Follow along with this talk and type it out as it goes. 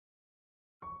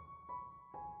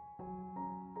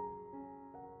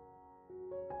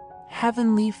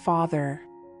Heavenly Father,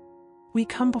 we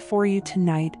come before you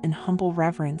tonight in humble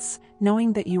reverence,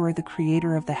 knowing that you are the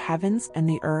creator of the heavens and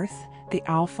the earth, the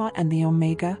Alpha and the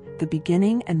Omega, the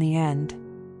beginning and the end.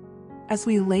 As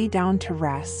we lay down to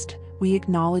rest, we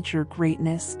acknowledge your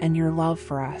greatness and your love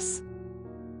for us.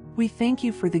 We thank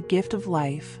you for the gift of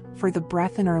life, for the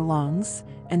breath in our lungs,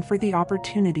 and for the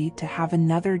opportunity to have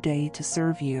another day to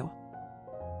serve you.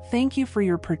 Thank you for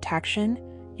your protection,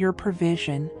 your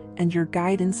provision, and your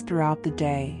guidance throughout the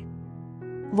day.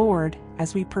 Lord,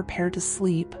 as we prepare to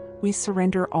sleep, we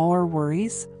surrender all our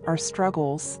worries, our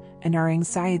struggles, and our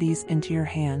anxieties into your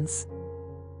hands.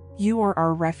 You are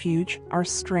our refuge, our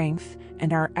strength,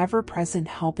 and our ever-present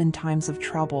help in times of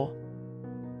trouble.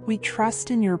 We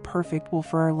trust in your perfect will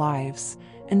for our lives,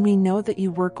 and we know that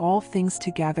you work all things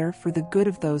together for the good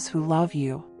of those who love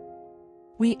you.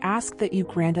 We ask that you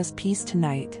grant us peace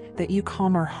tonight, that you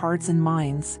calm our hearts and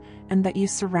minds, and that you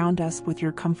surround us with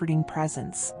your comforting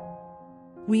presence.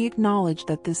 We acknowledge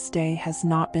that this day has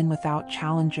not been without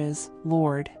challenges,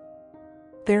 Lord.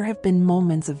 There have been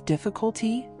moments of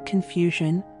difficulty,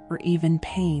 confusion, or even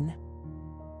pain.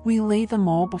 We lay them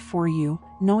all before you,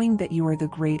 knowing that you are the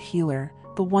great healer,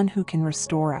 the one who can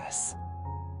restore us.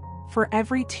 For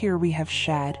every tear we have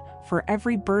shed, for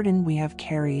every burden we have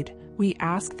carried, we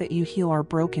ask that you heal our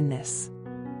brokenness.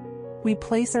 We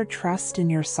place our trust in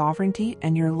your sovereignty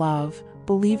and your love,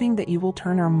 believing that you will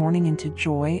turn our mourning into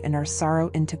joy and our sorrow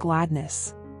into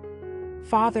gladness.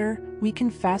 Father, we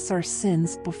confess our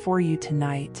sins before you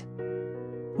tonight.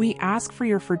 We ask for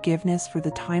your forgiveness for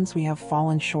the times we have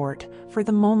fallen short, for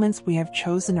the moments we have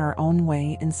chosen our own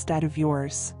way instead of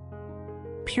yours.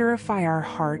 Purify our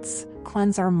hearts,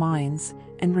 cleanse our minds,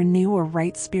 and renew a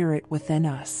right spirit within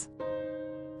us.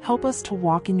 Help us to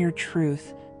walk in your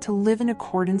truth, to live in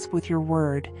accordance with your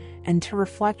word, and to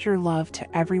reflect your love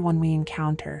to everyone we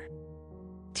encounter.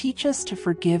 Teach us to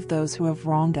forgive those who have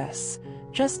wronged us,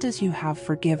 just as you have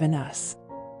forgiven us.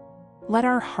 Let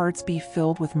our hearts be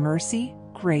filled with mercy,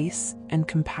 grace, and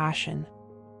compassion.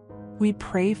 We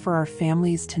pray for our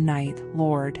families tonight,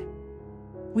 Lord.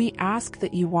 We ask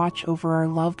that you watch over our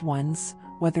loved ones,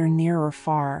 whether near or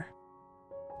far.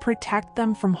 Protect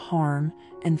them from harm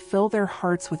and fill their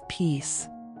hearts with peace.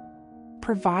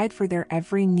 Provide for their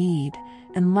every need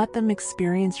and let them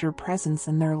experience your presence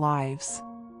in their lives.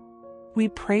 We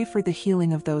pray for the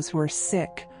healing of those who are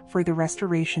sick, for the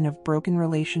restoration of broken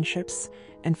relationships,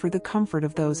 and for the comfort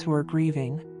of those who are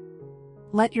grieving.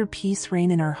 Let your peace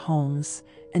reign in our homes,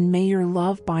 and may your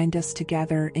love bind us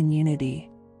together in unity.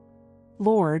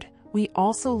 Lord, we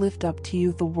also lift up to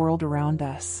you the world around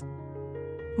us.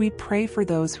 We pray for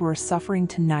those who are suffering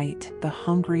tonight, the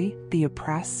hungry, the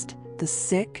oppressed, the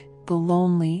sick, the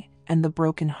lonely, and the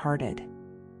brokenhearted.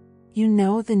 You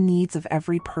know the needs of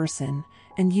every person,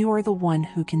 and you are the one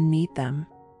who can meet them.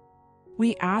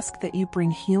 We ask that you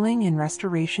bring healing and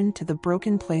restoration to the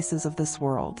broken places of this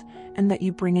world, and that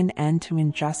you bring an end to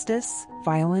injustice,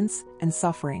 violence, and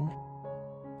suffering.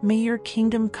 May your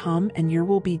kingdom come and your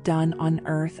will be done on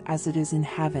earth as it is in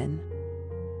heaven.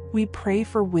 We pray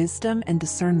for wisdom and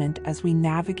discernment as we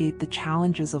navigate the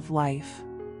challenges of life.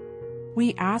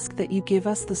 We ask that you give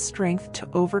us the strength to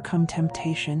overcome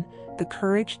temptation, the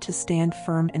courage to stand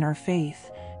firm in our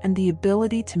faith, and the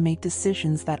ability to make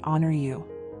decisions that honor you.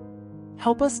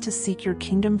 Help us to seek your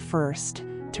kingdom first,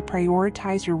 to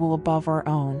prioritize your will above our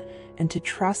own, and to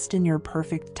trust in your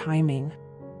perfect timing.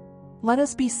 Let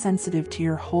us be sensitive to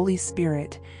your Holy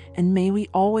Spirit, and may we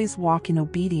always walk in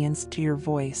obedience to your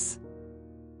voice.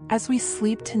 As we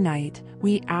sleep tonight,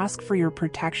 we ask for your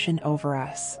protection over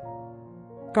us.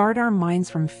 Guard our minds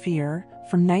from fear,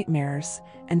 from nightmares,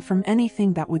 and from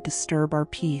anything that would disturb our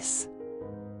peace.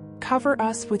 Cover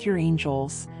us with your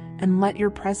angels, and let your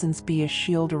presence be a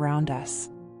shield around us.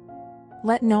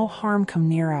 Let no harm come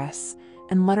near us,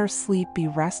 and let our sleep be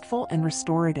restful and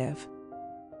restorative.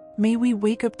 May we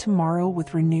wake up tomorrow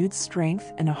with renewed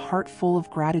strength and a heart full of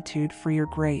gratitude for your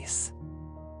grace.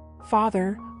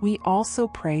 Father, we also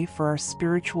pray for our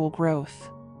spiritual growth.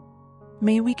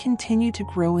 May we continue to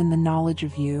grow in the knowledge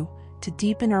of you, to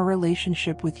deepen our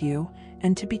relationship with you,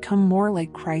 and to become more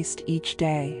like Christ each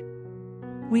day.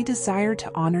 We desire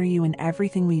to honor you in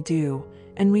everything we do,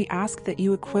 and we ask that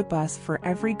you equip us for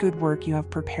every good work you have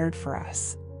prepared for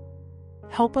us.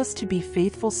 Help us to be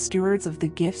faithful stewards of the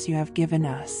gifts you have given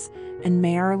us, and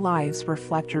may our lives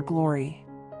reflect your glory.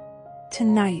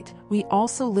 Tonight, we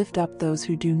also lift up those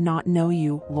who do not know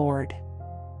you, Lord.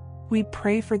 We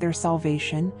pray for their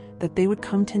salvation, that they would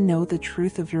come to know the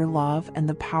truth of your love and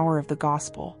the power of the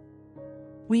gospel.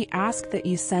 We ask that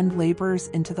you send laborers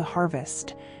into the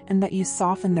harvest, and that you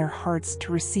soften their hearts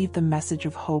to receive the message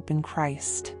of hope in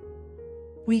Christ.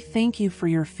 We thank you for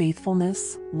your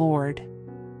faithfulness, Lord.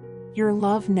 Your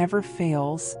love never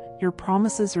fails, your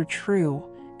promises are true,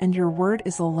 and your word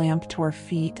is a lamp to our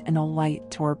feet and a light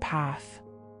to our path.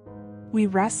 We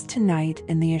rest tonight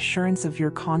in the assurance of your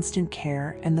constant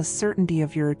care and the certainty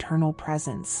of your eternal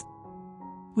presence.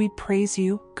 We praise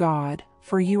you, God,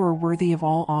 for you are worthy of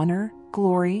all honor,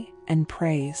 glory, and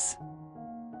praise.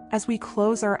 As we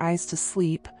close our eyes to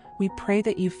sleep, we pray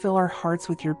that you fill our hearts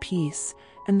with your peace,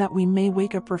 and that we may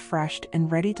wake up refreshed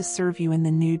and ready to serve you in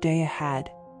the new day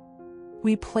ahead.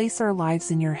 We place our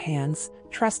lives in your hands,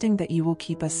 trusting that you will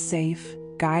keep us safe,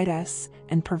 guide us,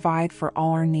 and provide for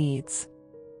all our needs.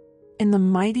 In the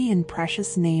mighty and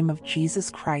precious name of Jesus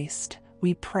Christ,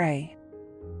 we pray.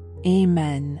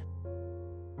 Amen.